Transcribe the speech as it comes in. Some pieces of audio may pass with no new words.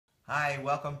Hi,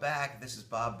 welcome back. This is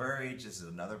Bob Burridge. This is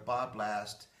another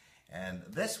BobBlast. And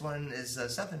this one is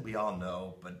something we all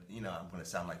know, but you know, I'm going to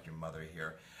sound like your mother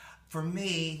here. For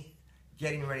me,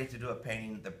 getting ready to do a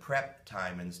painting, the prep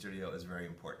time in the studio is very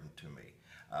important to me.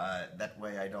 That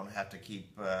way I don't have to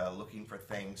keep looking for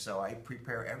things, so I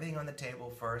prepare everything on the table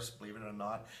first, believe it or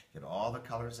not, get all the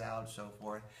colors out and so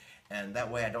forth, and that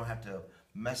way I don't have to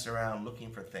mess around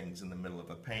looking for things in the middle of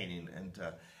a painting. And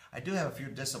I do have a few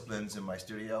disciplines in my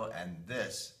studio, and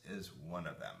this is one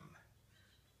of them.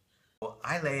 Well,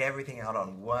 I lay everything out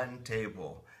on one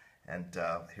table, and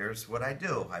here's what I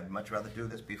do. I'd much rather do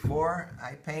this before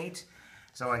I paint.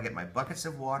 So I get my buckets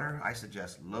of water. I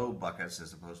suggest low buckets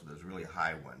as opposed to those really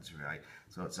high ones, right?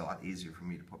 So it's a lot easier for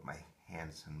me to put my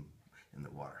hands in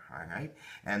the water, all right?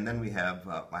 And then we have,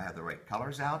 I have the right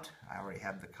colors out. I already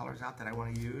have the colors out that I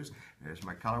want to use. There's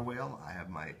my color wheel. I have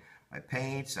my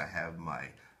paints. I have my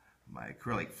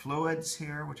acrylic fluids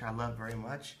here, which I love very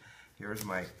much. Here's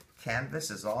my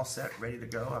canvas is all set, ready to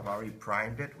go. I've already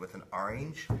primed it with an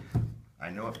orange. I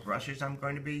know what brushes I'm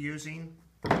going to be using.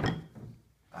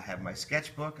 I have my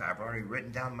sketchbook. I've already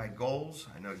written down my goals.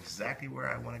 I know exactly where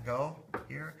I want to go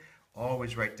here.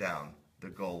 Always write down the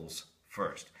goals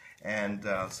first. And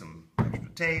some extra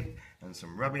tape and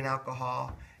some rubbing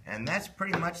alcohol. And that's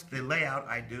pretty much the layout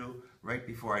I do right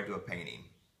before I do a painting.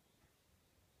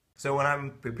 So when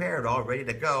I'm prepared, all ready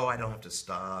to go, I don't have to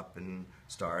stop and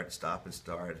start, stop and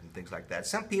start, and things like that.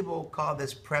 Some people call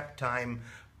this prep time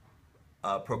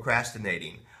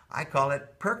procrastinating. I call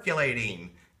it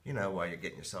percolating. You know, while you're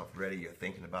getting yourself ready, you're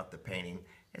thinking about the painting.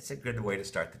 It's a good way to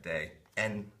start the day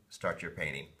and start your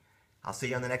painting. I'll see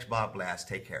you on the next BobBlast.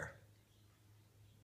 Take care.